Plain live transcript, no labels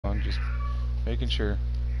making sure.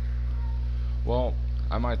 Well,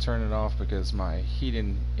 I might turn it off because my heat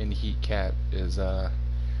in heat cap is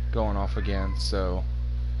going off again, so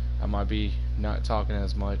I might be not talking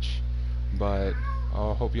as much, but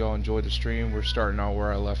I hope y'all enjoyed the stream. We're starting out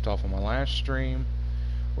where I left off on my last stream,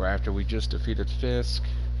 where after we just defeated Fisk,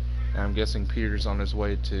 and I'm guessing Peter's on his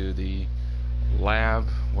way to the lab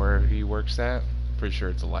where he works at. Pretty sure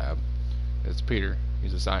it's a lab. It's Peter.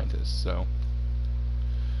 He's a scientist, so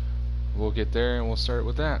we'll get there and we'll start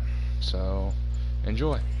with that. So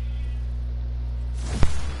enjoy.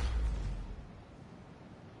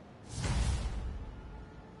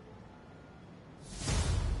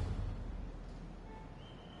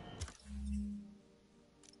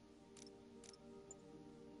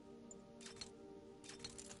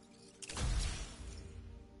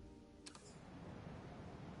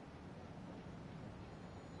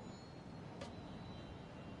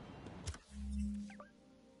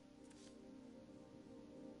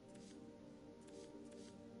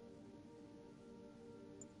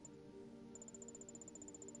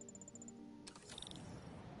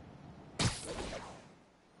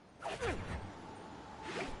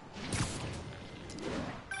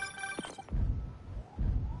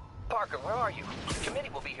 Parker, where are you? The committee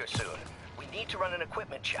will be here soon. We need to run an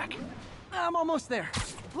equipment check. I'm almost there.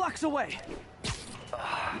 Blocks away.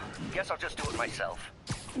 Guess I'll just do it myself.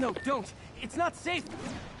 No, don't. It's not safe.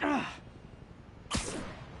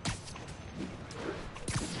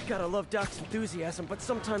 Gotta love Doc's enthusiasm, but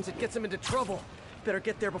sometimes it gets him into trouble. Better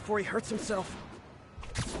get there before he hurts himself.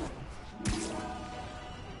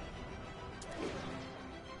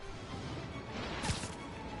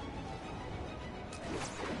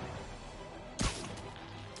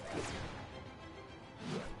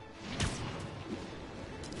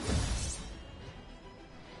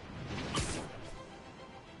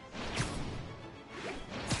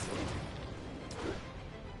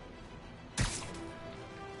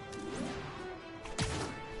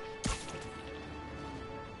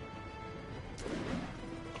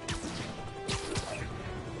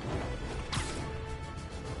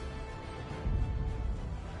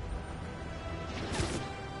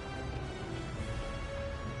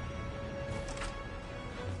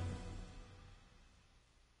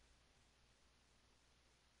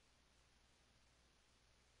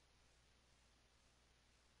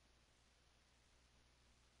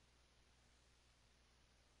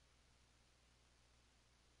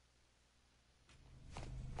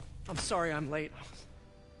 I'm sorry I'm late.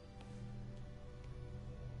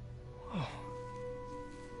 Oh.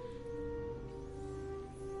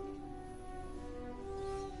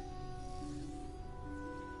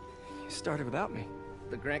 You started without me.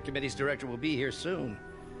 The grant committee's director will be here soon.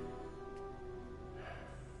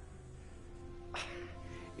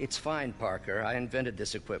 It's fine, Parker. I invented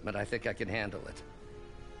this equipment. I think I can handle it.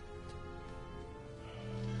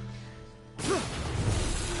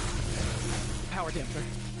 Power damper.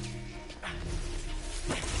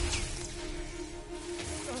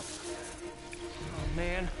 Oh,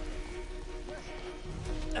 man.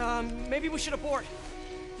 Maybe we should abort.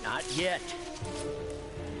 Not yet.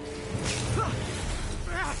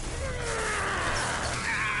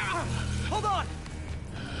 Hold on!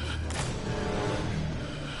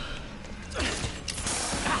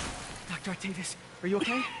 Dr. Octavius, are you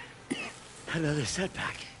okay? Another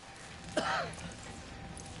setback.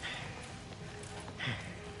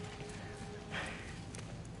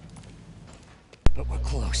 But we're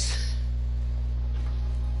close.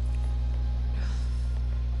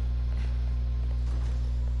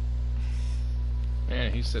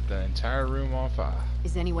 Man, he set the entire room on fire.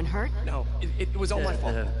 Is anyone hurt? No, it was all my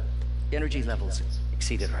fault. Energy levels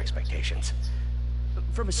exceeded our expectations.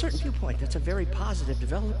 From a certain viewpoint, that's a very positive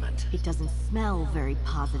development. It doesn't smell very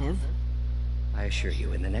positive. I assure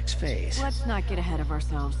you, in the next phase... Let's not get ahead of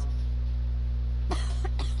ourselves.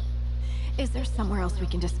 Is there somewhere else we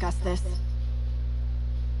can discuss this?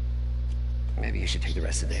 Maybe you should take the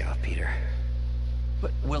rest of the day off, Peter.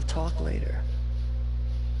 But we'll talk later.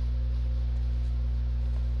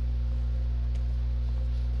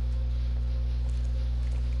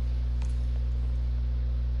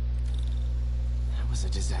 That was a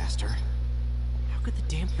disaster. How could the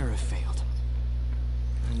dampener have failed?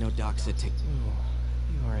 I know Doc said take... Oh,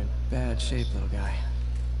 you are in bad shape, little guy.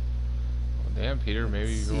 Well, damn, Peter,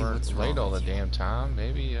 maybe you weren't late all the damn time.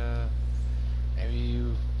 Maybe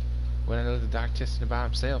you wouldn't let the Doc testing by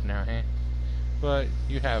himself now, huh? But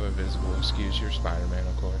you have a visible excuse. You're Spider-Man,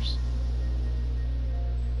 of course.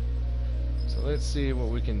 So let's see what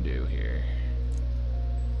we can do here.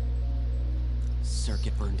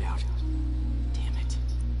 Circuit burned out. Damn it.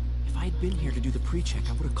 If I had been here to do the pre-check,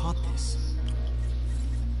 I would have caught this.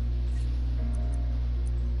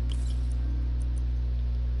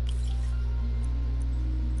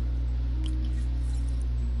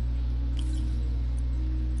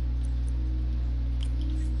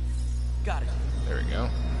 Got it. There we go.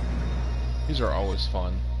 These are always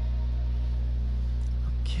fun.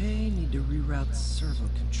 Okay, need to reroute servo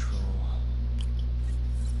control.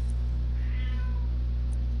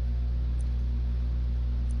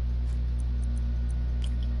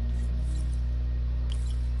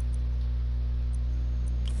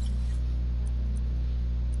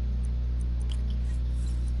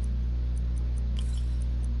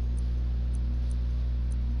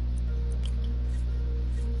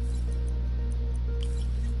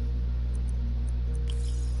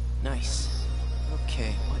 Nice.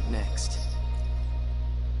 Okay, what next?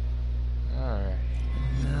 Alright.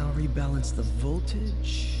 Now rebalance the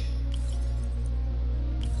voltage.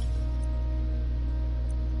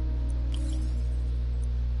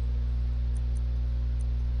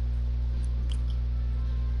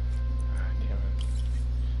 Damn it.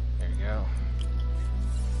 There you go.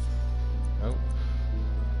 Oh.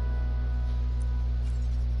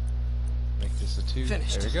 Make this a 2.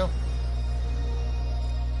 Finished. There we go.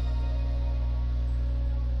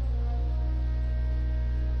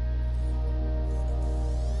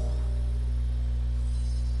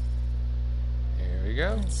 There we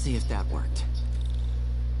go. Let's see if that worked.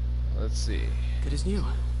 Let's see. Good as new.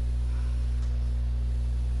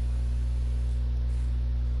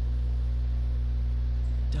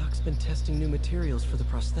 Doc's been testing new materials for the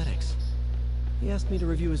prosthetics. He asked me to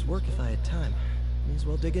review his work if I had time. May as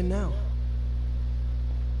well dig in now.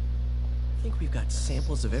 I think we've got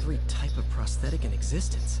samples of every type of prosthetic in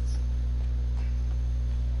existence.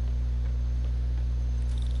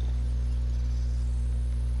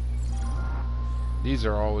 These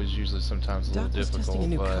are always usually sometimes a little Doc was testing a difficult,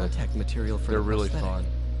 new but contact material for they're the really prosthetic. fun.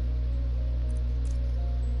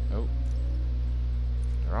 Oh.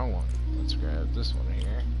 The wrong one. Let's grab this one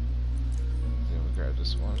here. Then we grab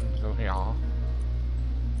this one. Go here.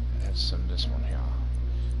 Add some this one here.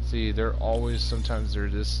 See, they're always, sometimes they're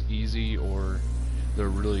this easy, or they're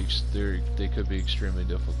really, they could be extremely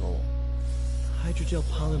difficult. Hydrogel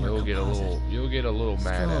polymer You'll get a little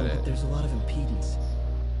mad Strong, at but it. there's a lot of impedance.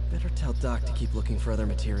 Better tell Doc to keep looking for other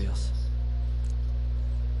materials.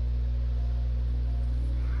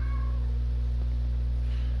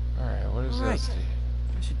 Alright, what is All right. this?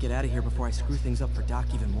 I should get out of here before I screw things up for Doc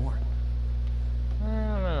even more. I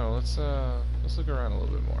don't know. Let's look around a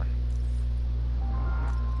little bit more.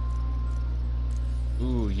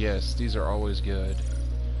 Ooh, yes, these are always good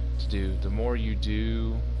to do. The more you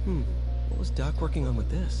do, What was Doc working on with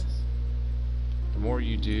this? the more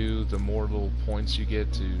you do, the more little points you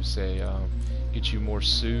get to, say, get you more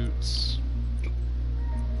suits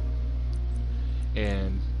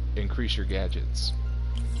and increase your gadgets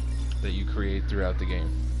that you create throughout the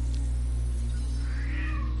game.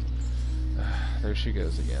 There she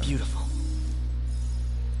goes again. Beautiful.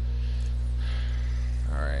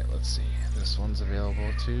 Alright, let's see. This one's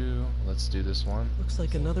available too. Let's do this one. Looks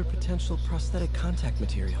like another potential prosthetic contact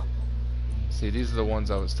material. See, these are the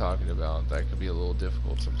ones I was talking about. That could be a little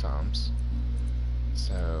difficult sometimes.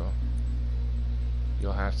 So,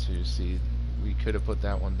 you'll have to see. We could have put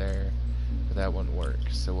that one there, but that wouldn't work.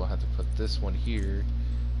 So we'll have to put this one here,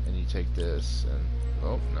 and you take this, and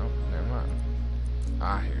oh no, never mind.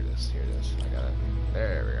 Ah, here it is. Here it is. I got it.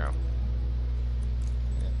 There we go.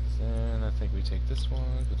 And then I think we take this one,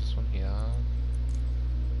 put this one here.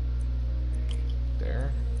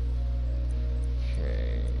 There.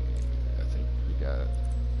 Okay. I think we got it.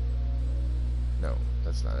 No,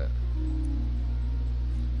 that's not it.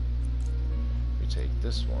 We take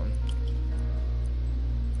this one.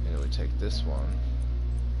 And then we take this one.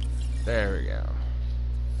 There we go.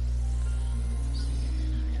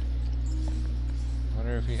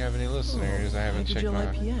 Wonder if we have any listeners. I haven't checked Hydrogel my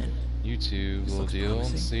IPN. YouTube This little looks deal and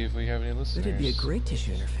promising. see if we have any listeners. It'd be a great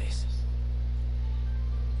tissue interface.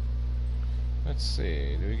 Let's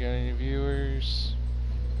see. Do we got any viewers?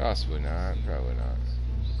 Possibly not. Probably not.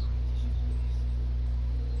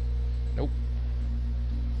 Nope.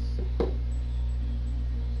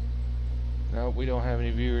 Nope, we don't have any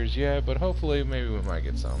viewers yet, but hopefully maybe we might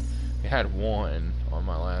get some. We had one on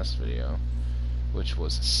my last video, which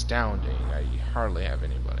was astounding. I hardly have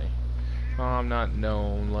anybody. I'm not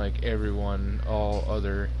known like everyone, all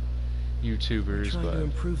other YouTubers, Trying to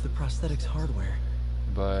improve the prosthetics hardware.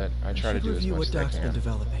 but I try to do as review much what as I Doc's been can.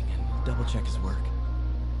 developing and double check his work.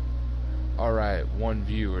 Alright, one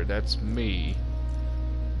viewer, that's me.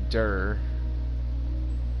 Durr.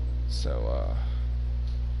 So,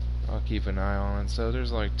 I'll keep an eye on it. So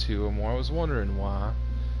there's like 2 or more. I was wondering why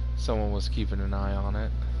someone was keeping an eye on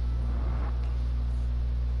it.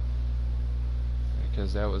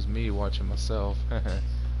 Because that was me watching myself.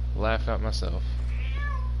 Laugh at myself.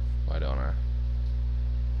 Why don't I?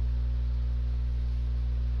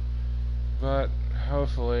 But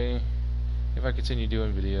hopefully, if I continue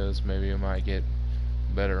doing videos, maybe I might get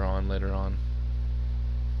better on later on.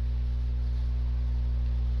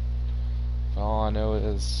 All I know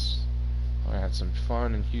is I had some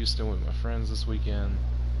fun in Houston with my friends this weekend.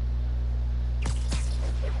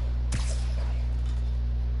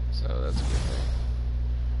 So that's a good thing.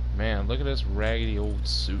 Man, look at this raggedy old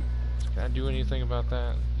suit. Can I do anything about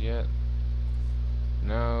that yet?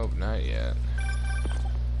 Nope, not yet.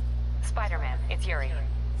 Spider-Man, it's Yuri.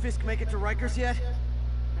 Fisk make it to Rikers yet?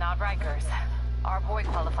 Not Rikers. Our boy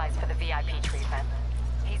qualifies for the VIP treatment.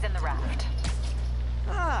 He's in the raft.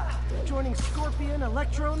 Ah, joining Scorpion,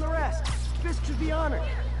 Electro, and the rest. Fisk should be honored.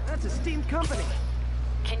 That's esteemed company.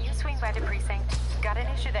 Can you swing by the precinct? Got an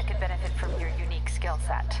issue that could benefit from your unique skill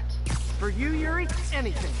set. For you, Yuri,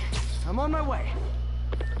 anything. I'm on my way.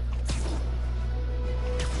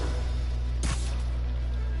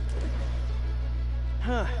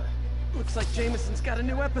 Huh. Looks like Jameson's got a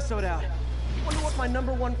new episode out. Wonder what my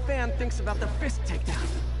 #1 fan thinks about the Fisk takedown.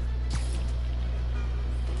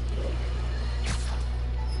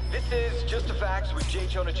 This is Just the Facts with J.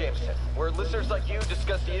 Jonah Jameson, where listeners like you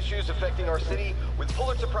discuss the issues affecting our city with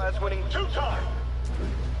Pulitzer Prize-winning two-time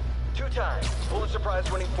Pulitzer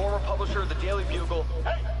Prize-winning former publisher of the Daily Bugle.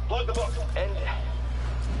 Hey, plug the book. And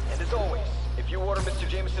as always, if you order Mr.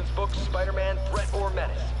 Jameson's books, Spider-Man, Threat, or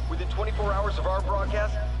Menace, within 24 hours of our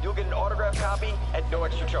broadcast, you'll get an autographed copy at no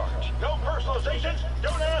extra charge. No personalizations,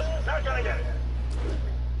 don't ask, not gonna get it.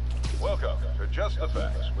 Welcome to Just the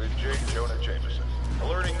Facts with J. Jonah Jameson,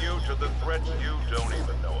 alerting you to the threats you don't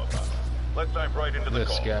even know about. Let's dive right into the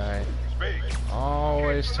This call. guy. Speak.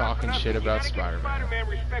 Always talking shit about You gotta give Spider-Man. Spider-Man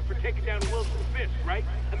respect for taking down Wilson Fisk, right?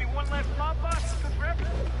 I mean, one less mob boss is good for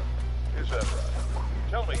everyone. Is that right?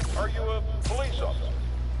 Tell me, are you a police officer?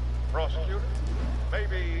 Prosecutor?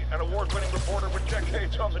 Maybe an award-winning reporter with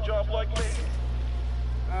decades on the job like me?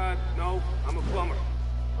 No, I'm a plumber.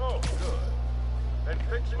 Oh, good. Then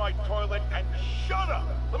fix my toilet and shut up!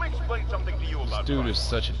 Let me explain something to you about This dude crime. is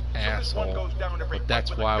such an So this one asshole, goes down every but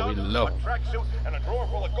that's fight with a why gun, we a love him. tracksuit, and a drawer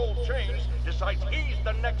full of gold chains, decides he's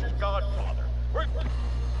the next godfather.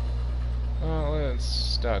 Well, let's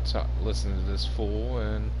start listening to this fool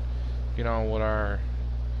and get on what our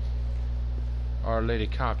lady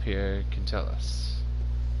cop here can tell us.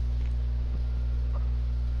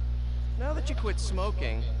 Now that you quit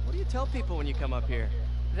smoking, what do you tell people when you come up here?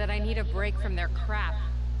 That I need a break from their crap.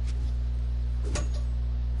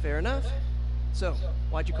 Fair enough. So,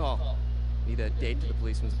 why'd you call? Need a date to the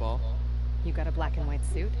policeman's ball? You got a black and white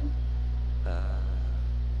suit?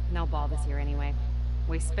 No ball this year anyway.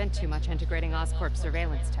 We spent too much integrating Oscorp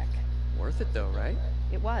surveillance tech. Worth it though, right?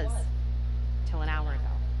 It was. Till an hour ago.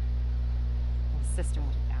 The system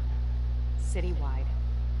went down. Citywide.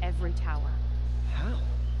 Every tower. How?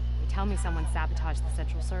 They tell me someone sabotaged the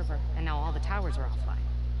central server, and now all the towers are offline.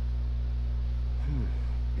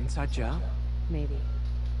 Inside job? Maybe.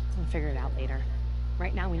 We'll figure it out later.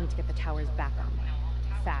 Right now we need to get the towers back online.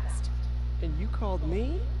 Fast. And you called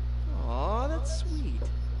me? Aw, that's sweet.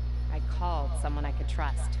 I called someone I could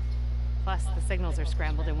trust. Plus, the signals are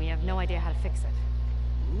scrambled and we have no idea how to fix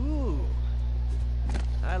it. Ooh.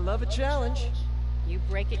 I love a challenge. You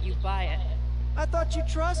break it, you buy it. I thought you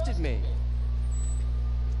trusted me.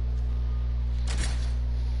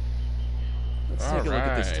 Let's take a look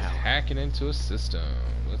at this Alright, tower. hacking into a system.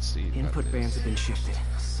 Let's see. about Input this. bands have been shifted.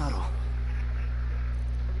 Subtle.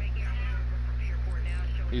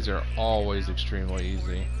 These are always extremely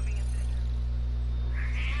easy.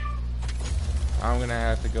 I'm gonna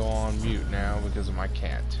have to go on mute now because of my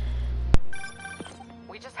cat.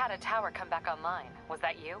 We just had a tower come back online. Was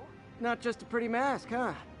that you? Not just a pretty mask,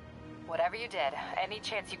 huh? Whatever you did, any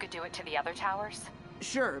chance you could do it to the other towers?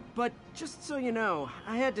 Sure, but just so you know,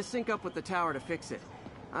 I had to sync up with the tower to fix it.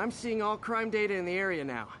 I'm seeing all crime data in the area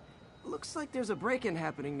now. Looks like there's a break-in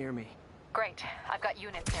happening near me. Great. I've got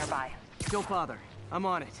units nearby. Don't bother. I'm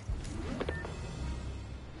on it.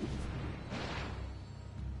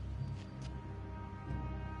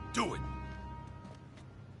 Do it!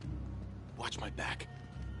 Watch my back.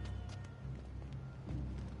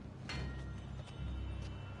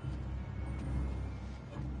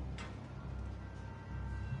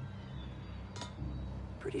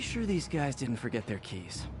 Pretty sure these guys didn't forget their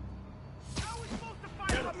keys. How are we supposed to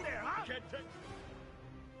fight up there, huh?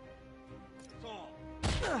 It's all.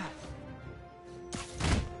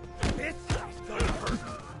 This is gonna hurt.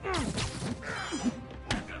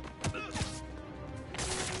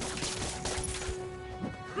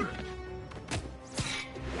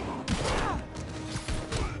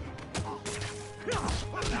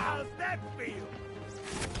 How's that feel?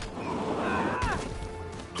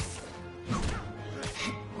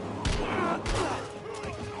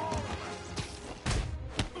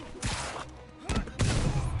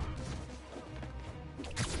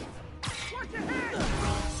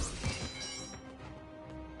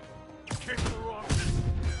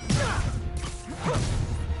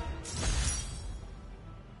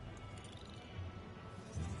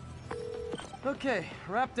 Okay,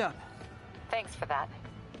 wrapped up. Thanks for that.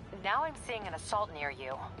 Now I'm seeing an assault near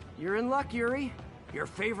you. You're in luck, Yuri. Your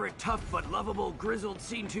favorite tough but lovable, grizzled,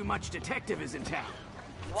 seen-too-much detective is in town.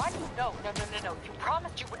 What? No. You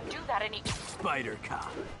promised you wouldn't do that any... Spider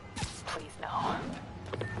Cop. Please, no.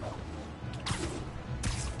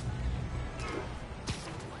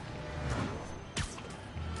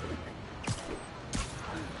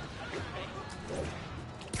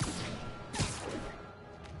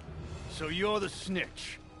 So you're the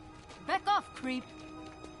snitch. Back off, creep.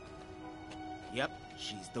 Yep,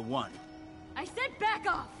 she's the one. I said back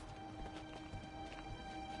off!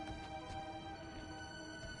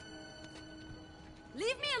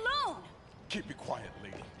 Leave me alone! Keep it quiet,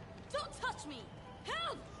 lady. Don't touch me!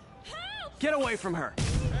 Help! Help! Get away from her!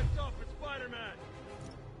 Heads off for Spider-Man.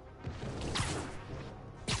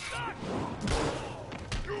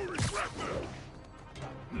 Yuri, grab him!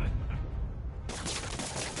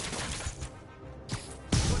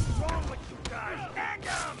 What's wrong with you guys? Hang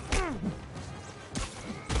him!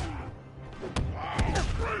 I'll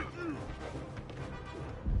break you!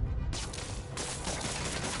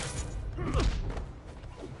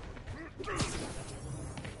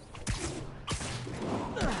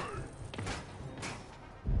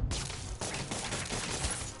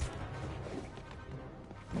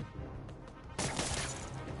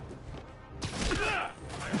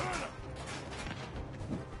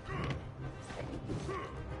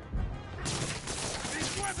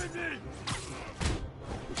 These weapons in!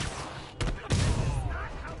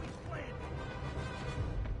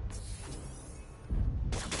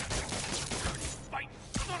 Fight,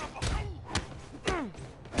 son of a...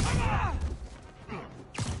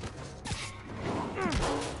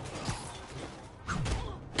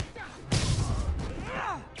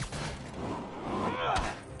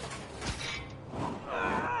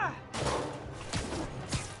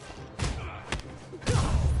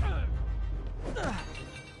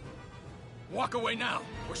 Walk away now,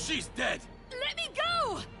 or she's dead! Let me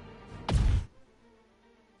go!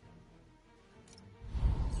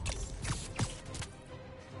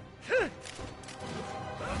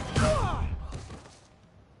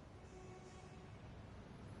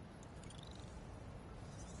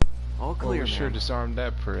 All Well, clear, we sure man. disarmed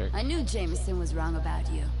that prick. I knew Jameson was wrong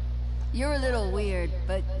about you. You're a little weird,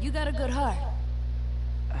 but you got a good heart.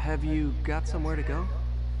 Have you got somewhere to go?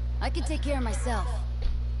 I can take care of myself.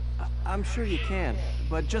 I'm sure you can,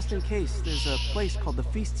 but just in case, there's a place called the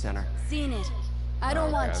Feast Center. Seen it. I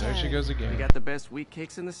don't want Yeah, there she to. goes We again. got the best wheat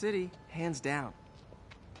cakes in the city, hands down.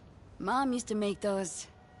 Mom used to make those.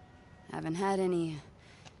 Haven't had any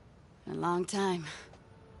in a long time.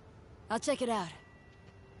 I'll check it out.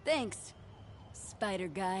 Thanks, Spider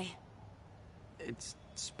Guy. It's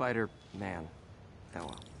Spider-Man. Oh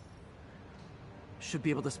well. Should be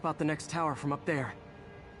able to spot the next tower from up there.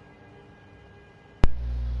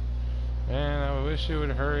 Man, I wish he would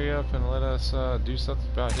hurry up and let us do something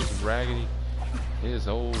about his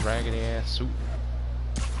old raggedy ass suit.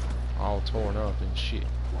 All torn up and shit.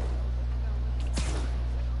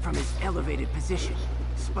 From his elevated position,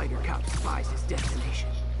 Spider Cop spies his destination.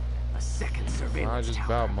 A second surveillance I just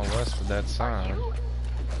tower. about molested that sign.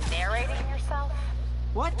 Narrating yourself?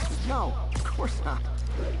 What? No, of course not.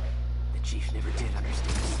 The chief never did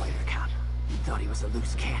understand Spider Cop. Thought he was a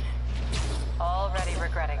loose cannon. Already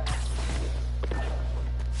regretting this.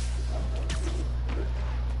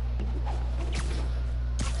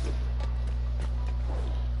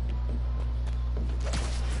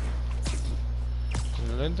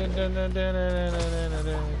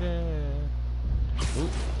 Ooh,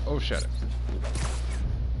 oh, shut it.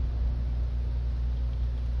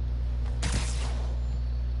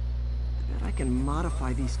 Bet I can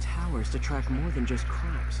modify these towers to track more than just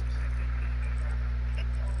crimes.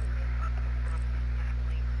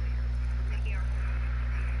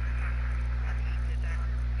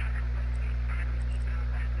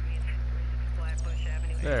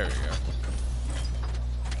 There we go.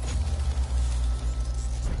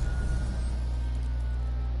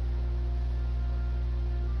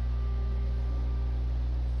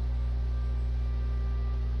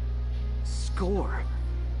 Score.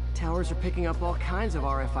 Towers are picking up all kinds of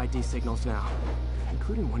RFID signals now,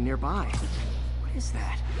 including one nearby. What is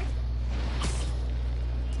that?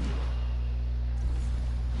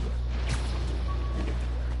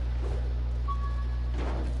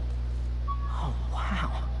 Oh,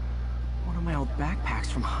 wow. One of my old backpacks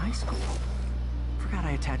from high school. Forgot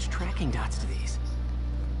I attached tracking dots to these.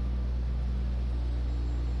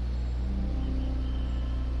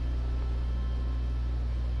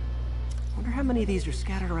 Wonder how many of these are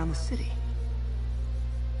scattered around the city.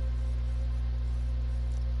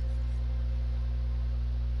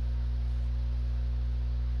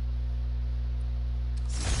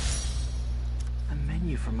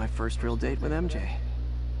 menu from my first real date with MJ.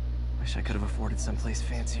 Wish I could have afforded someplace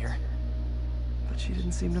fancier. But she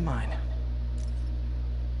didn't seem to mind.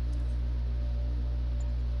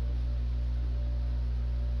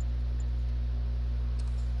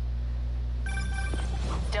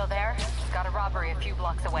 Still there? Got a robbery a few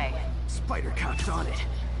blocks away. Spider Cop's on it.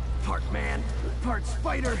 Part man, part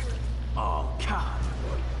spider, all cop.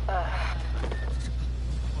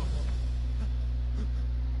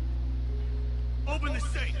 Open the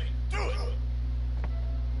safe! Do it!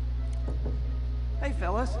 Hey,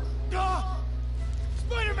 fellas. Ah!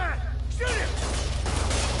 Spider-Man! Shoot him!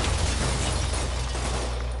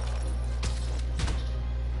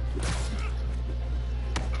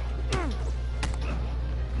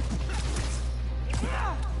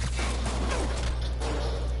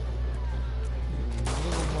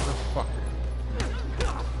 Little motherfucker.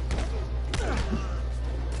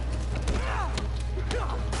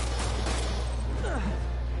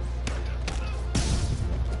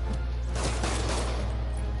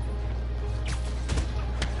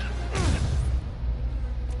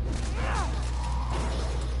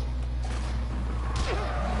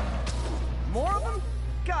 More of them?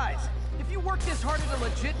 Guys, if you worked this hard at a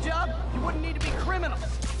legit job, you wouldn't need to be criminals.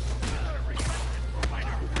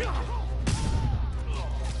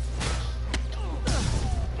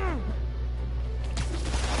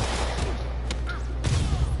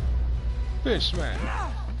 Fish man.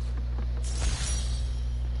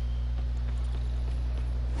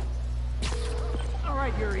 All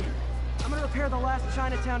right, Yuri. I'm gonna repair the last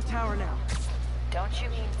Chinatown tower now. Don't you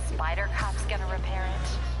mean Spider Cop's gonna repair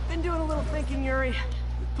it? Been doing a little thinking, Yuri.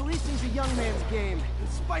 Policing's a young man's game. And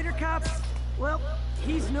Spider Cop, well,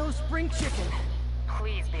 he's no spring chicken.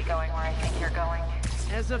 Please be going where I think you're going.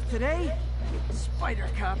 As of today, Spider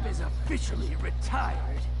Cop is officially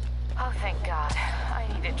retired. Oh, thank God. I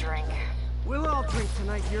need a drink. We'll all drink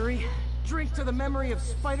tonight, Yuri. Drink to the memory of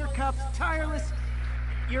Spider Cop's tireless...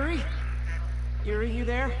 Yuri? Yuri, you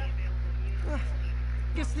there?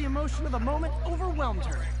 Guess the emotion of the moment overwhelmed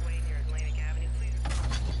her.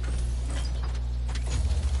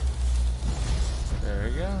 There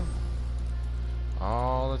we go.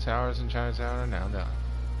 All the towers in Chinatown are now done.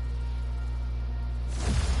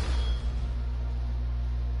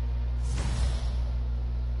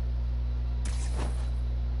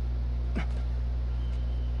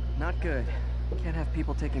 Not good. Can't have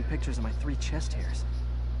people taking pictures of my 3 chest hairs.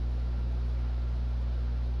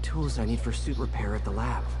 Tools I need for suit repair at the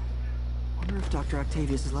lab. Wonder if Dr.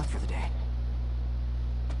 Octavius is left for the day.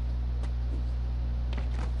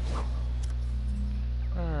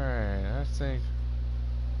 Alright, I think...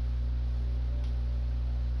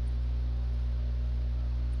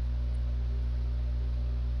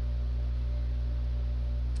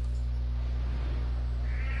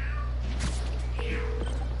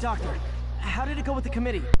 Doctor, how did it go with the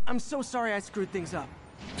committee? I'm so sorry I screwed things up.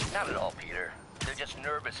 Not at all, Peter. They're just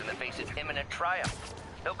nervous in the face of imminent triumph.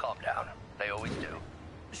 They'll calm down. They always do.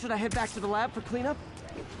 Should I head back to the lab for cleanup?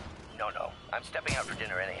 No. I'm stepping out for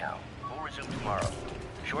dinner anyhow. We'll resume tomorrow.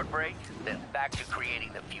 Short break, then back to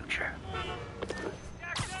creating the future.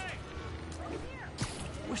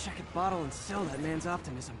 Wish I could bottle and sell that man's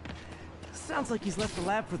optimism. Sounds like he's left the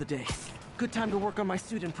lab for the day. Good time to work on my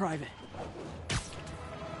suit in private.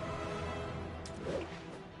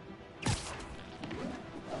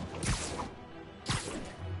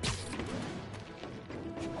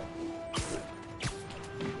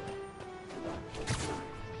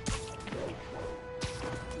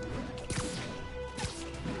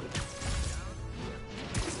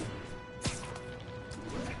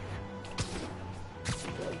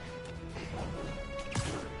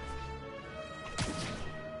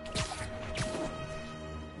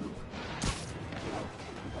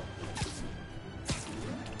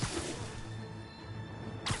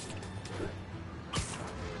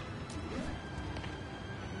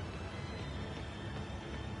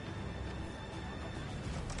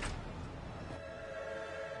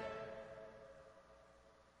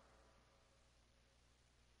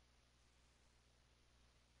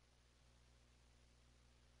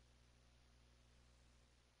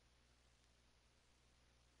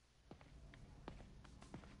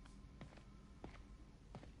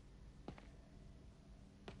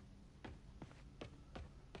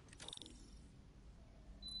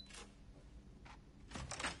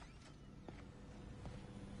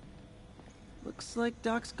 Looks like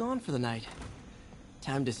Doc's gone for the night.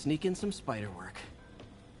 Time to sneak in some spider work.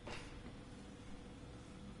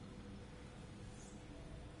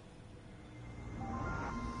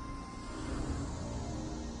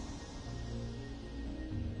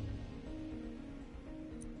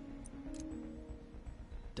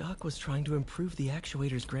 Doc was trying to improve the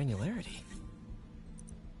actuator's granularity.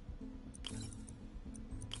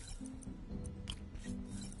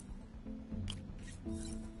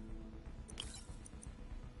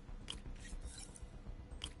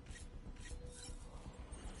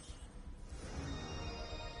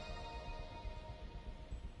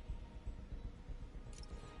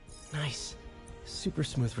 Nice. Super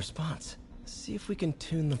smooth response. See if we can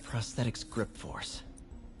tune the prosthetic's grip force.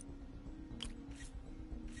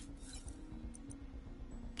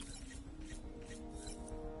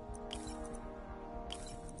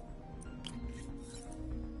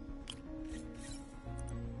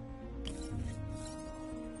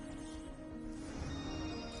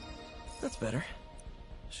 That's better.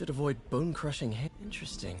 Should avoid bone-crushing hand.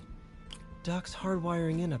 Interesting. Doc's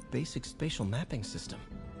hardwiring in a basic spatial mapping system.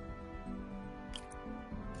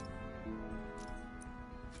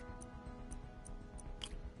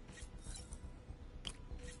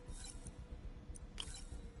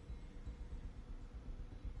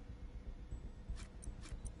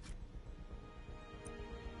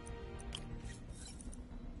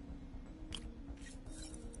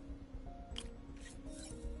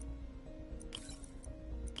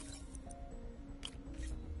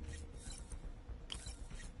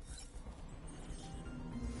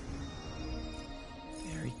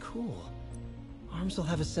 Cool. Arms will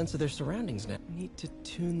have a sense of their surroundings now. Need to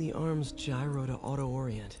tune the arm's gyro to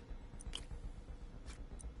auto-orient.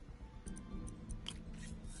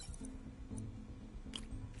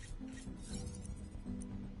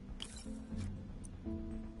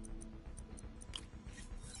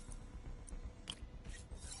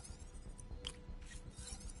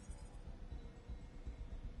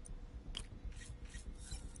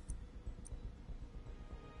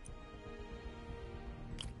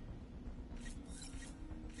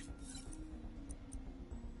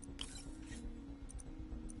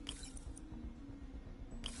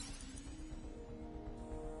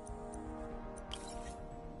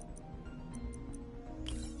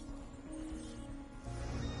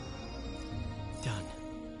 Done.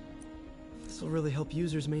 This will really help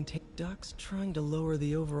users maintain. Doc's trying to lower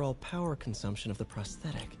the overall power consumption of the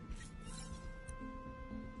prosthetic.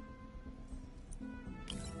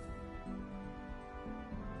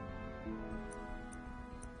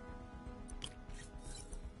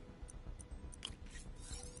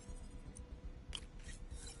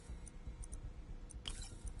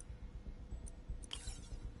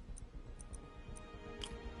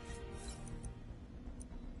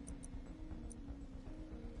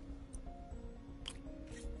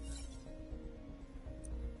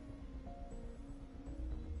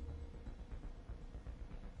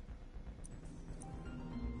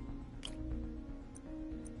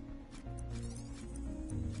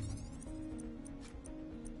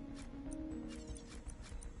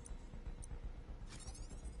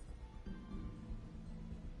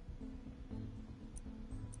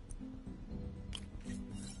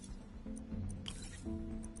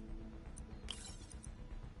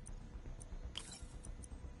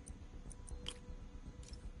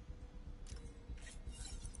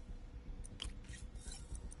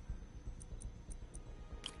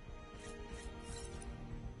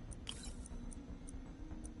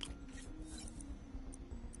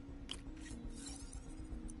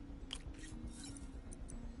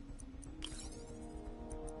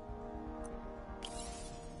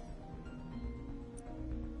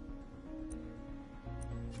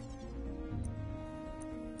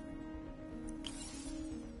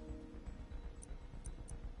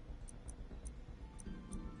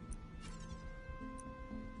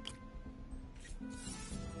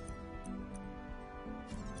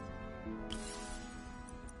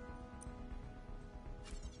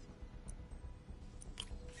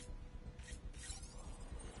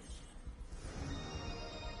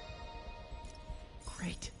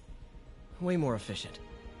 Great. Way more efficient.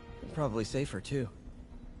 And probably safer, too.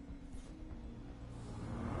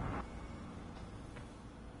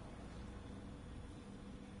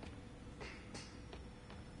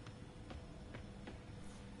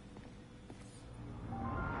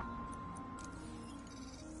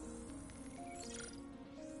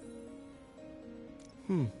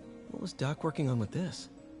 What was Doc working on with this?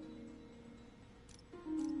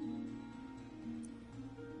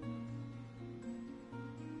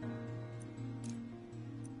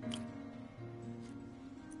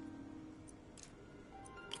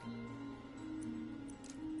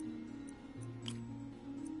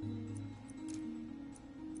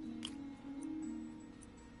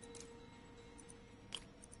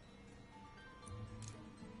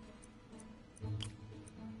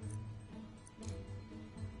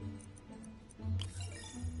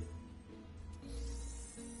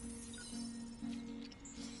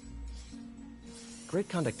 Great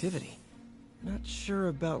conductivity. Not sure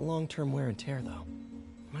about long-term wear and tear, though.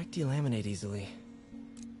 Might delaminate easily.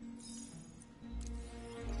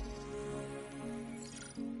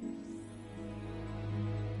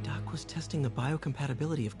 Doc was testing the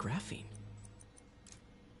biocompatibility of graphene.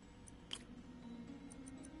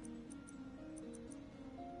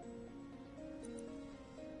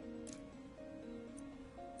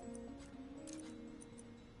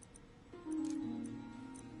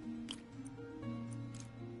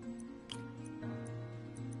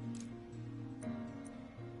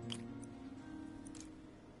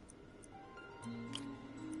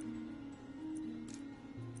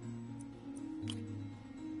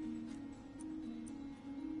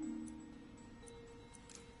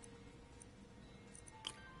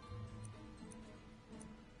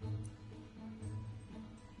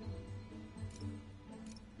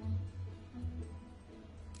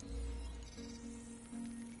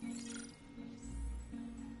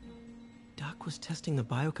 Doc was testing the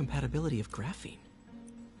biocompatibility of graphene.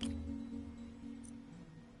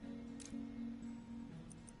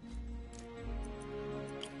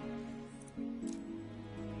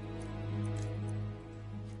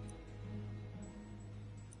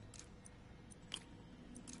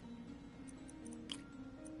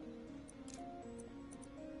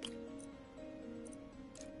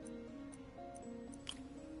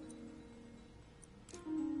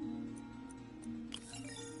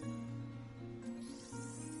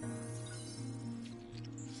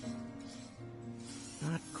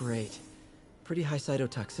 Not great. Pretty high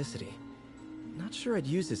cytotoxicity. Not sure I'd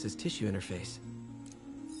use this as tissue interface.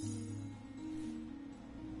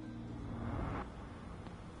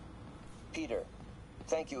 Peter,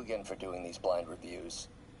 thank you again for doing these blind reviews.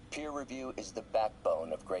 Peer review is the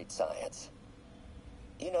backbone of great science.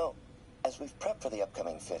 You know, as we've prepped for the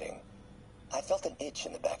upcoming fitting, I felt an itch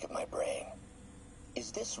in the back of my brain.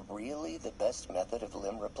 Is this really the best method of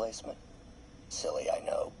limb replacement? Silly, I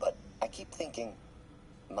know, but I keep thinking,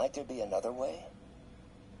 might there be another way?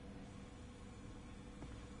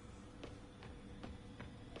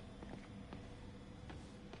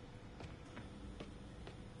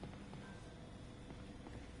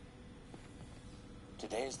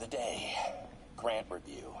 Today's the day. Grant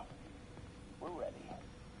review. We're ready.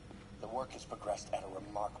 The work has progressed at a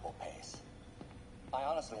remarkable pace. I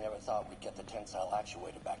honestly never thought we'd get the tensile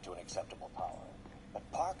actuator back to an acceptable power. But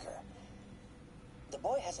Parker, the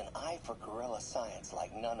boy has an eye for guerrilla science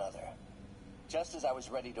like none other. Just as I was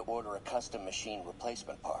ready to order a custom machine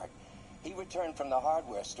replacement part, he returned from the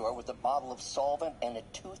hardware store with a bottle of solvent and a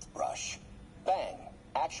toothbrush. Bang!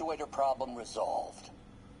 Actuator problem resolved.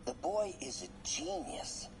 The boy is a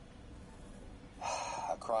genius.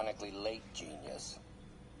 A chronically late genius.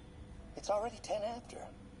 It's already 10 after.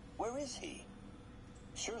 Where is he?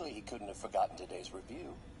 Surely he couldn't have forgotten today's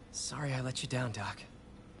review. Sorry I let you down, Doc.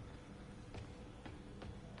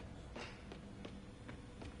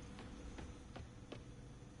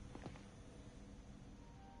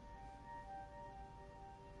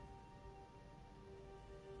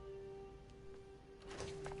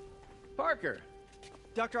 Parker!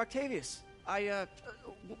 Dr. Octavius,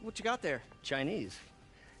 what you got there? Chinese.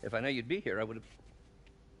 If I know you'd be here, I would have...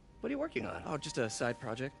 What are you working on? Oh, just a side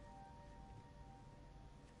project.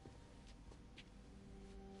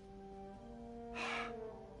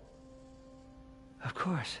 Of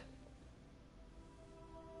course.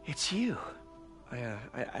 It's you. I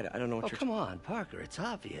don't know what you're... Oh, come on, Parker, it's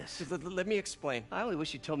obvious. Let me explain. I only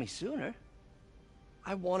wish you'd told me sooner.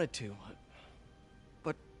 I wanted to,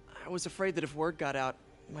 but I was afraid that if word got out,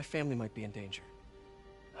 my family might be in danger.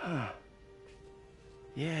 Huh.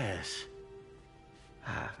 Yes.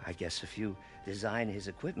 I guess if you design his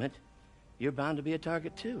equipment, you're bound to be a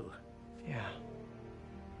target too. Yeah.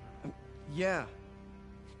 Yeah.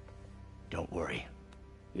 Don't worry.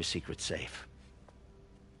 Your secret's safe.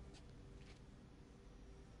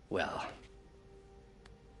 Well,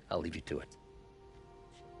 I'll leave you to it.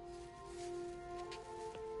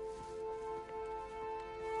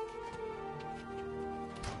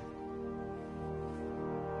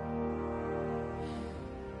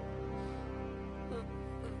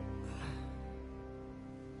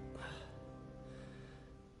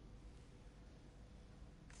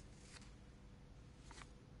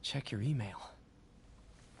 Check your email.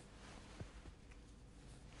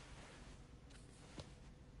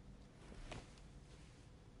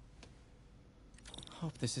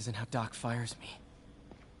 Hope this isn't how Doc fires me.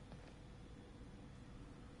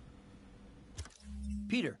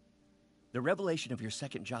 Peter, the revelation of your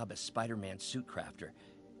second job as Spider-Man suit crafter,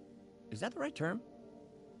 is that the right term?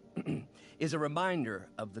 Is a reminder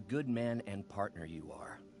of the good man and partner you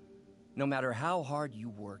are. No matter how hard you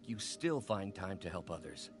work, you still find time to help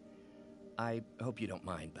others. I hope you don't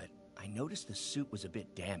mind, but I noticed the suit was a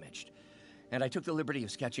bit damaged, and I took the liberty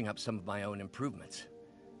of sketching up some of my own improvements.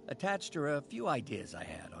 Attached are a few ideas I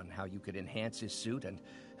had on how you could enhance his suit and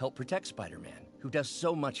help protect Spider-Man, who does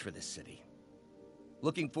so much for this city.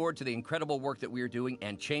 Looking forward to the incredible work that we are doing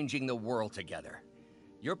and changing the world together.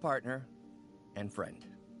 Your partner and friend,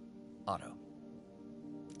 Otto.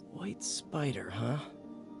 White Spider, huh?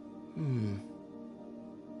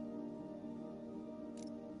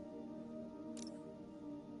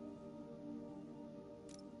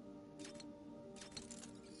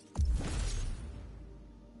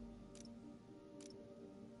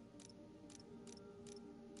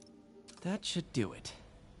 That should do it.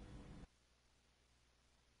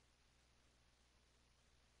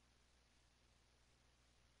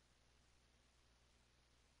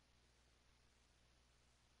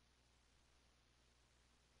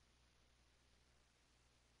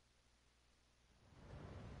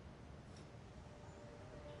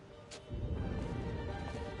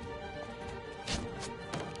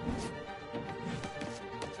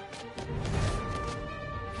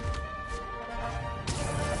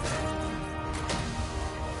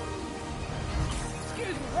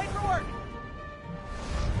 Excuse me, late for work!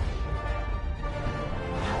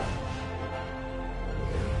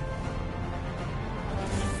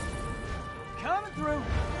 Coming through!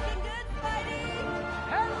 Looking good, Spidey!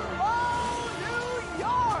 Hello, New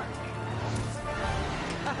York!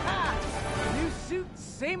 Haha! New suit,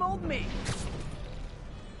 same old me.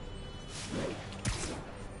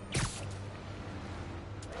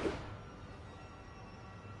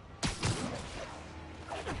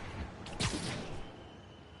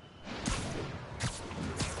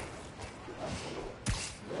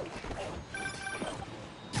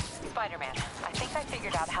 Spider-Man, I think I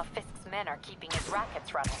figured out how Fisk's men are keeping his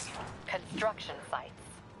rackets running. Construction sites.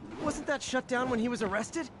 Wasn't that shut down when he was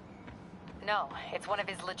arrested? No, it's one of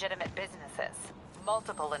his legitimate businesses.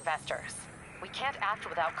 Multiple investors. We can't act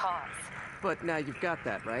without cause. But now you've got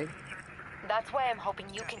that, right? That's why I'm hoping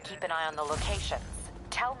you can keep an eye on the locations.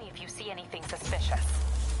 Tell me if you see anything suspicious.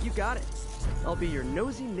 You got it. I'll be your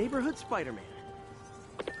nosy neighborhood Spider-Man.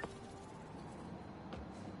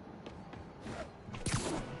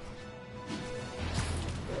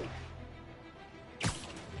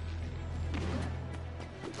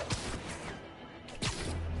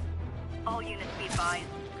 All units be advised.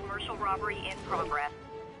 Commercial robbery in progress.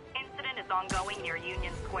 Incident is ongoing near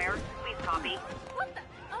Union Square. Please copy. What the?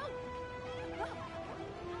 Oh!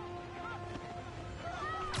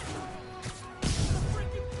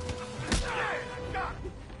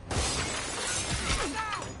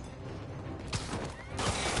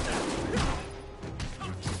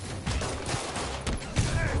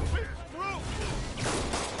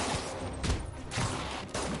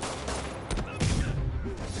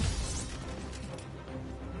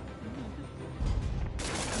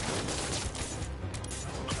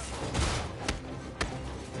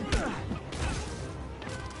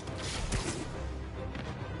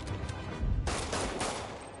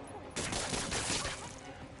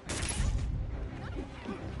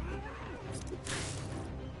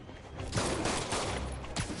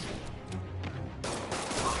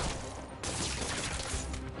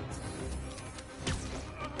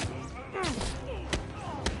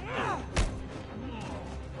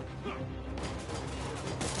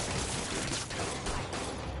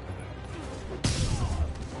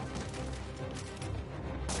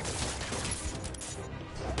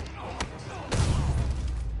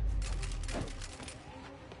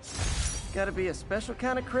 Gotta be a special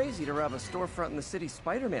kind of crazy to rob a storefront in the city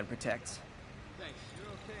Spider-Man protects. Thanks. You're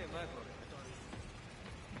okay in my book.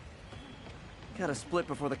 Gotta split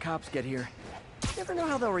before the cops get here. Never know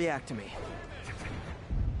how they'll react to me.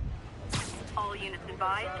 All units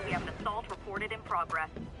advised. We have an assault reported in progress.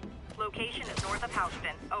 Location is north of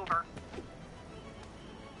Houston. Over.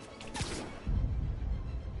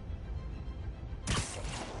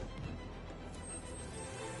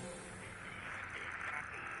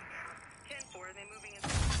 Are they moving in?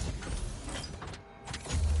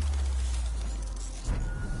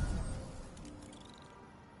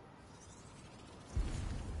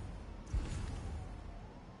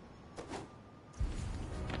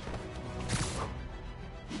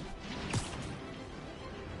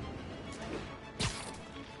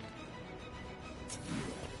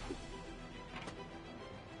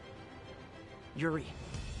 Yuri,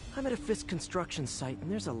 I'm at a Fisk construction site, and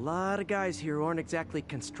there's a lot of guys here who aren't exactly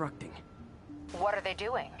constructing. What are they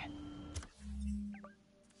doing?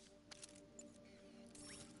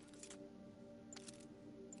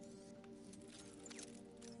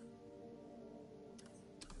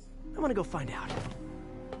 I'm gonna go find out.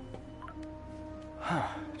 Huh.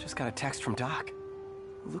 Just got a text from Doc.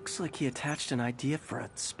 Looks like he attached an idea for a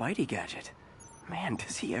Spidey gadget. Man,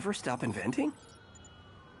 does he ever stop inventing?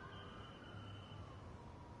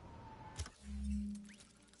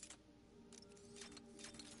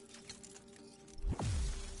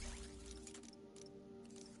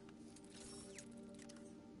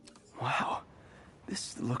 Wow.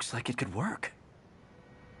 This looks like it could work.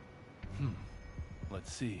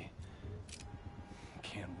 Let's see.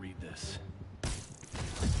 Can't read this.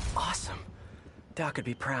 Awesome. Doc could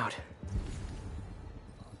be proud.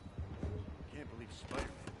 Can't believe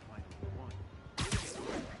Spider-Man finally won. It's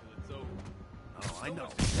over. Oh, I know.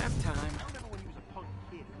 Nap time. I remember when he was a punk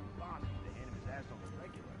kid and the boss used to hand him his ass on the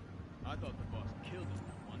regular. I thought the boss killed him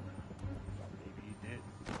that one. Maybe he did.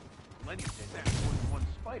 Lenny said that's more than one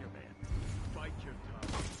Spider-Man. Fight your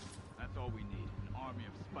tongue. That's all we need. An army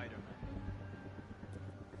of Spider-Man.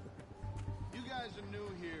 You guys are new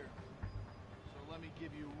here, so let me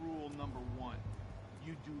give you rule number 1.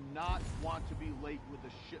 You do not want to be late with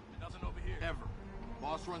a shipment. Nothing over here. Ever.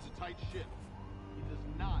 Boss runs a tight ship. He does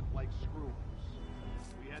not like screw-ups.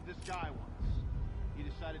 We had this guy once. He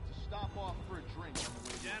decided to stop off for a drink on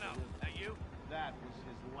the way to Dano, deliver. that you? That was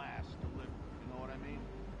his last delivery. You know what I mean?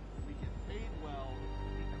 We get paid well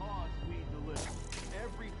because we deliver.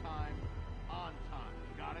 Every time, on time.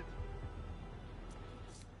 You got it?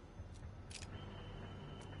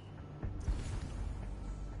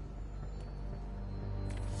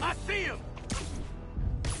 I see him!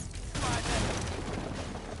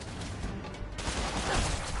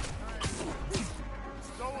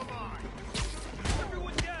 So am I.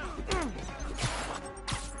 Everyone down!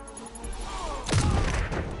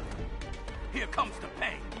 Here comes the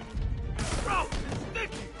pain. Bro,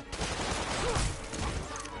 sticky!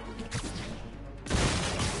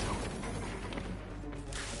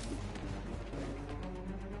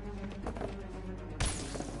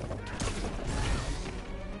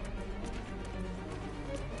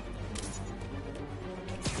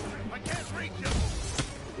 I can't reach him.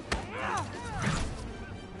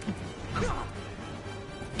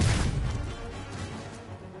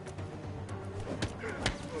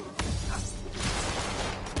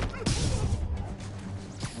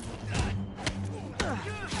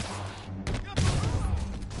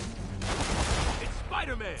 It's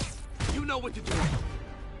Spider-Man. You know what to do.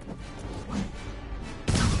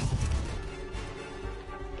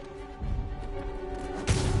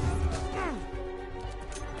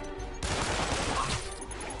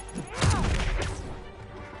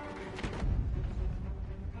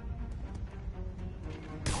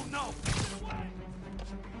 Oh no!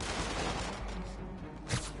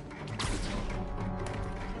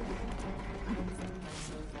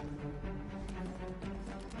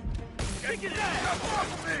 Take it down! Jump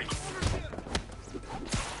off of me!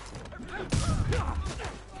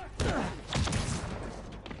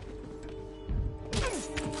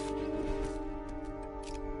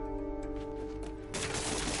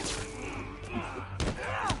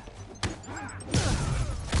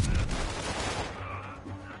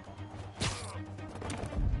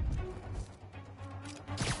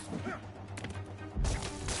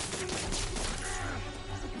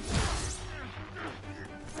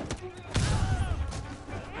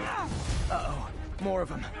 Uh-oh. More of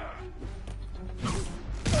them.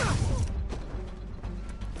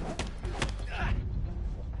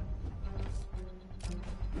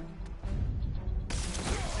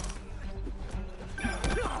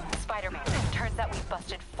 Spider-Man, turns out we've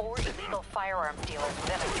busted 4 illegal firearms dealers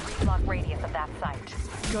within a 3-block radius of that site.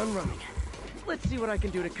 Gun running. Let's see what I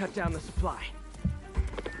can do to cut down the supply.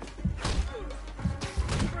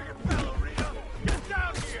 Bring it, ballerina! Get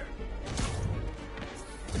down here!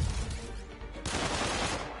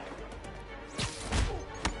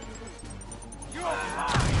 You're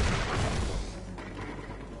mine!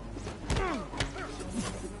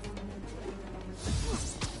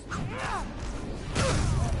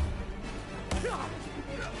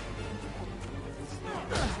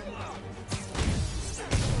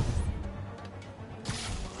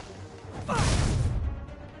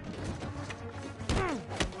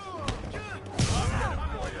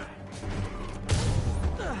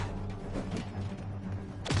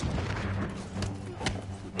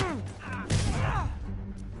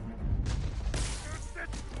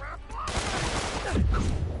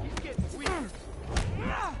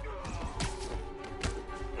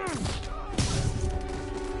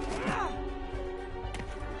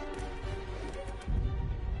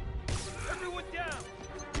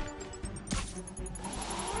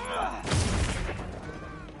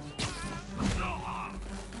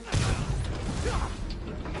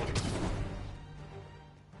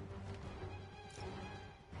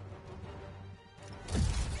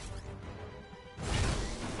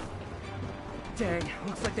 Dang,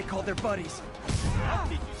 looks like they called their buddies. I'll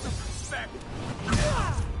teach you some respect.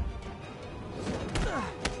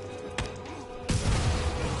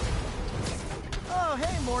 Oh,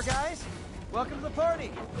 hey, more guys. Welcome to the party.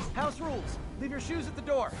 House rules. Leave your shoes at the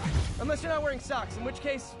door. Unless you're not wearing socks, in which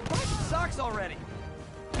case, buy some socks already.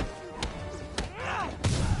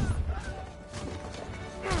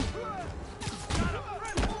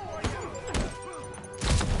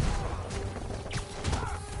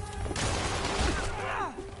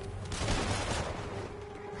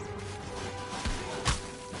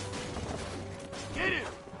 Get him!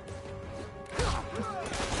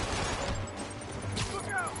 Look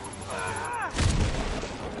out!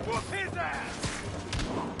 Whoop his ass!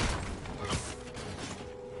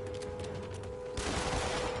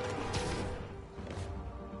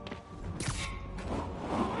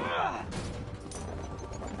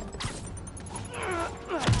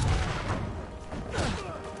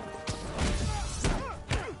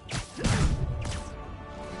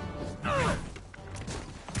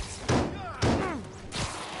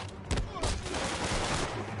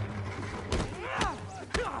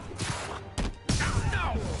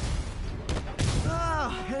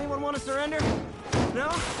 Oh, anyone want to surrender?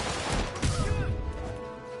 No?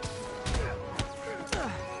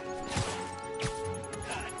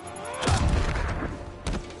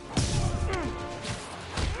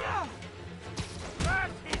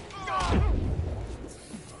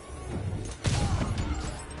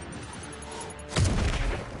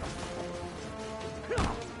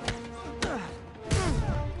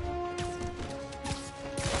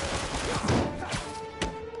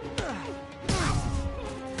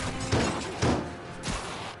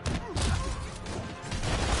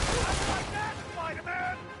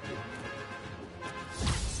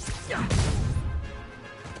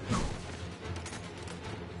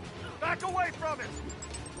 Back away from it!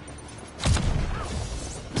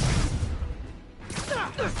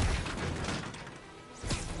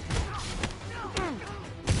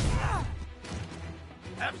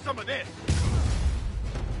 Have some of this!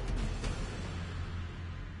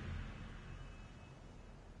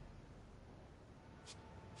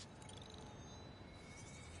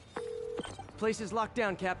 Place is locked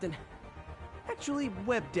down, Captain. Actually,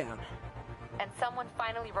 webbed down. And someone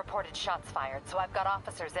finally reported shots fired, so I've got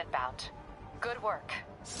officers inbound. Good work.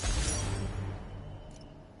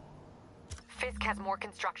 Fisk has more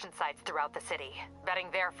construction sites throughout the city,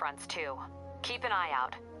 vetting their fronts too. Keep an eye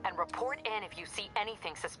out, and report in if you see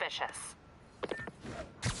anything suspicious.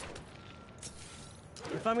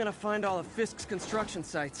 If I'm gonna find all of Fisk's construction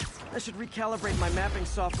sites, I should recalibrate my mapping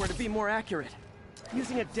software to be more accurate.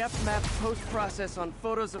 Using a depth map post-process on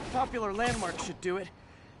photos of popular landmarks should do it.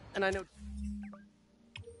 And I know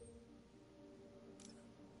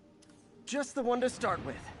just the one to start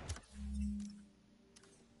with.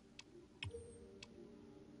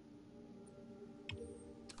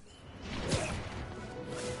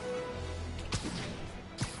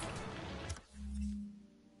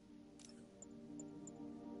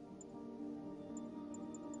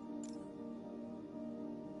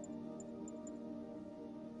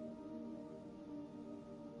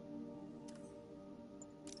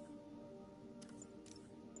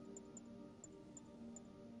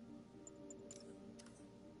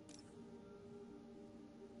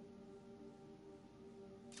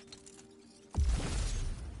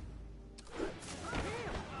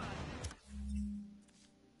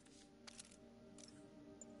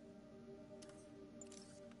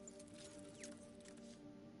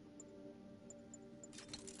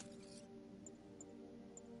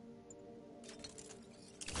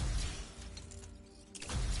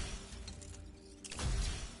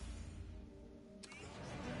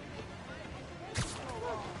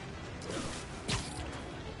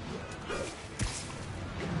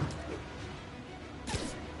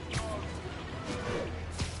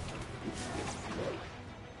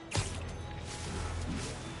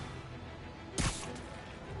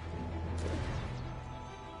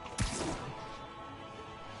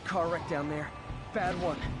 Car wreck down there. Bad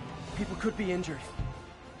one. People could be injured.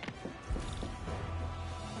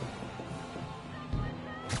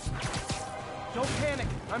 Don't panic.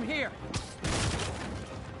 I'm here.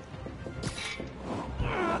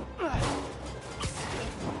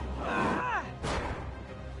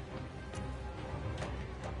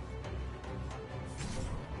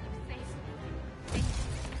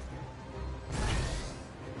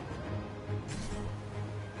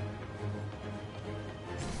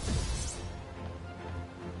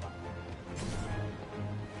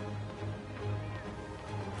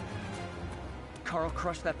 Carl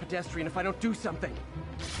crushed that pedestrian if I don't do something.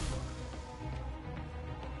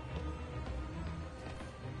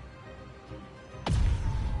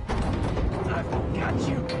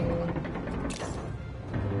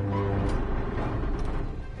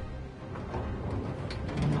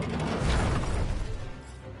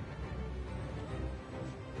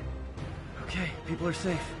 People are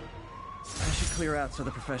safe. I should clear out so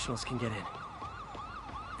the professionals can get in.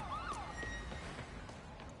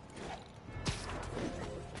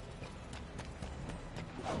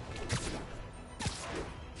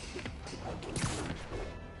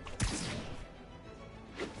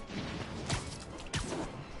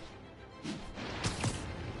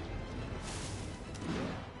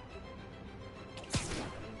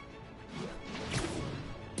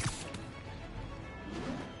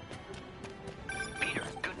 Peter,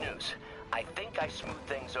 good news. I think I smoothed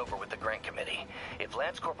things over with the grant committee. If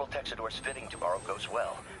Lance Corporal Texador's fitting tomorrow goes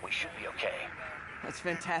well, we should be okay. That's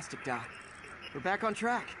fantastic, Doc. We're back on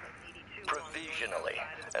track. Provisionally,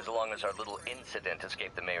 as long as our little incident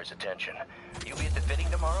escaped the mayor's attention. You'll be at the fitting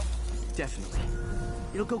tomorrow? Definitely.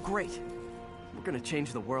 It'll go great. We're gonna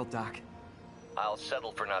change the world, Doc. I'll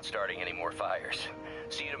settle for not starting any more fires.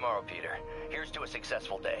 See you tomorrow, Peter. Here's to a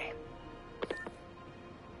successful day.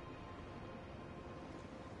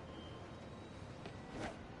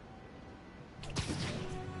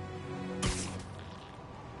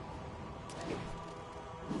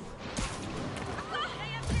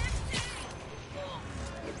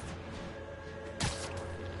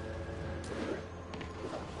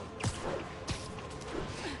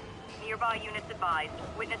 Nearby units advised.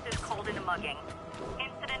 Witnesses called in a mugging.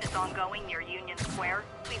 Incident is ongoing near Union Square.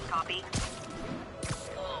 Please copy.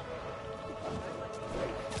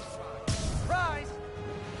 Rise!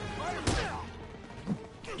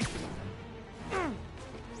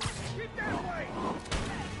 Get that way!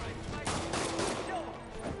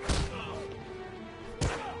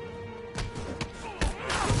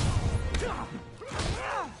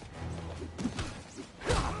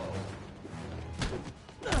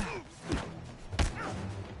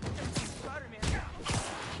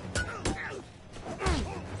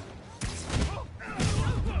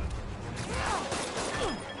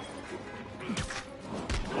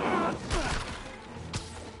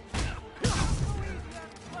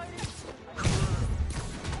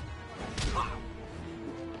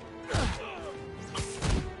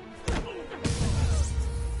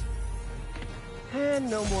 And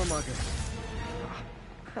no more muggers.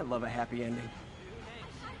 I love a happy ending.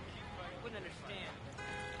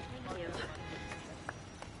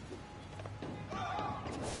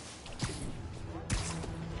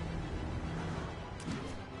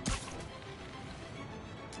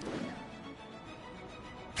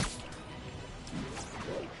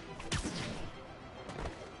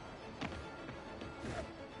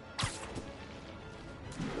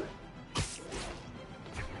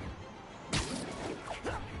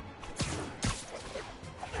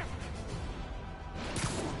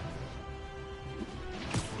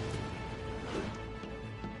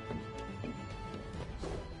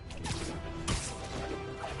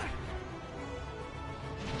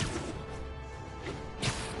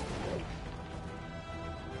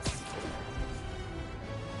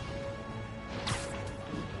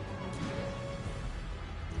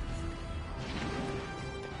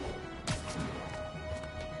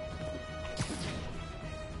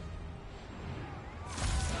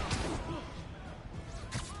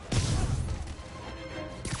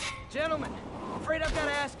 Gentlemen, afraid I've got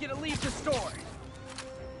to ask you to leave the store.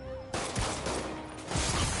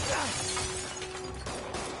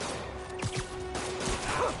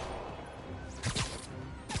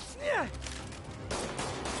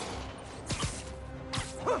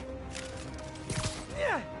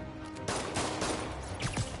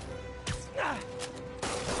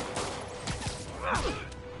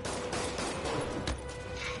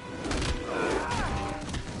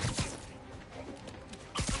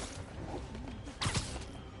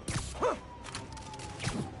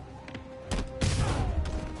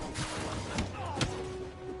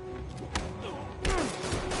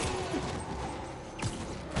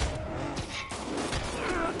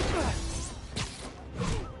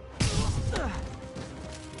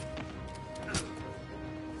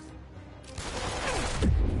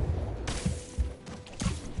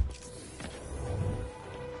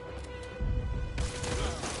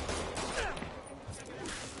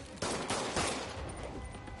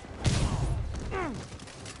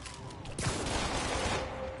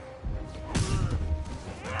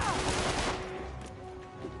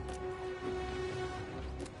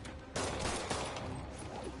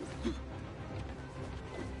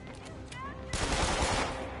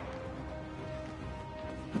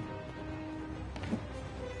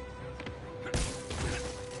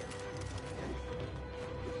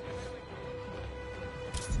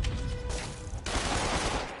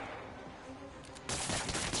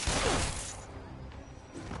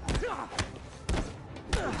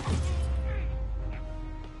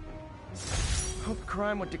 Hope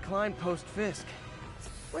crime would decline post-Fisk.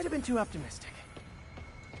 Might have been too optimistic.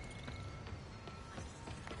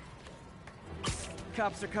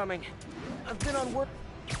 Cops are coming. I've been on work.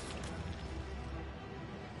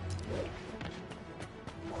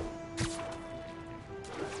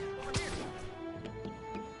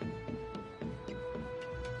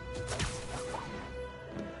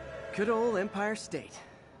 Good old Empire State.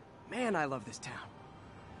 Man, I love this town.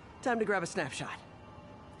 Time to grab a snapshot.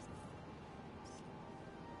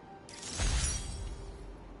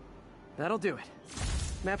 That'll do it.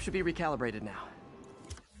 Map should be recalibrated now.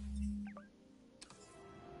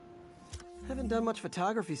 Haven't done much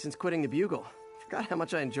photography since quitting the Bugle. Forgot how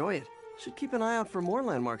much I enjoy it. Should keep an eye out for more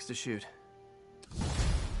landmarks to shoot.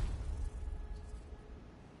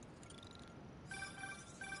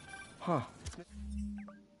 Huh.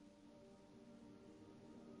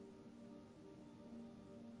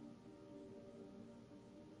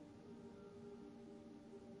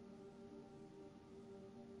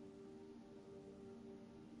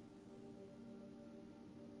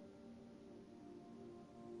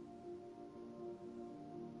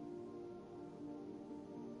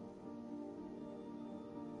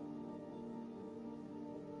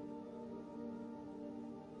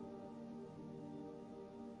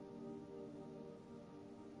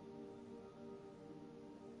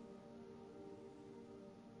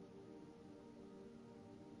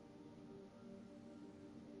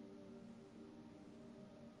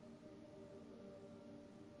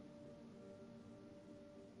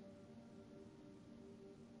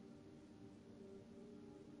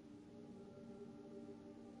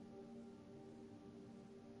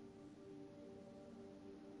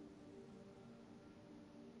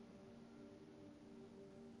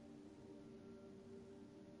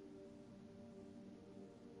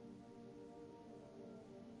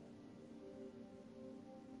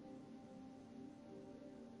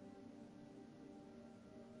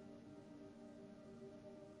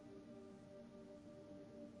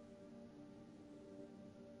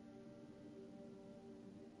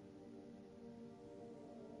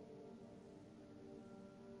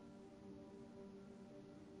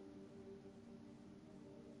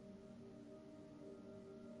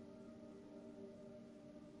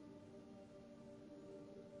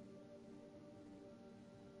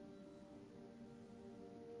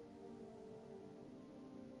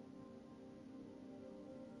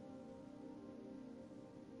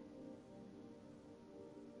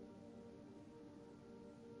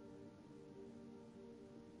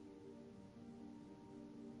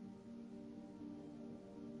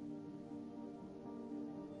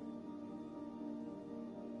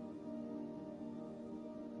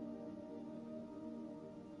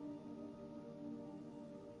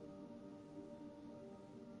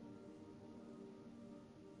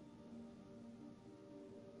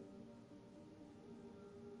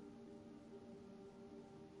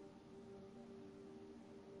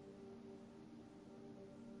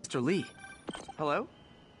 Mr. Lee. Hello?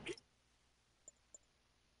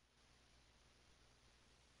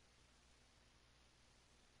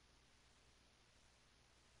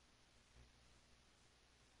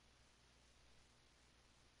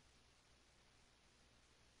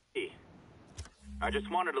 I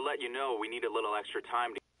just wanted to let you know we need a little extra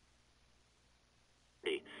time to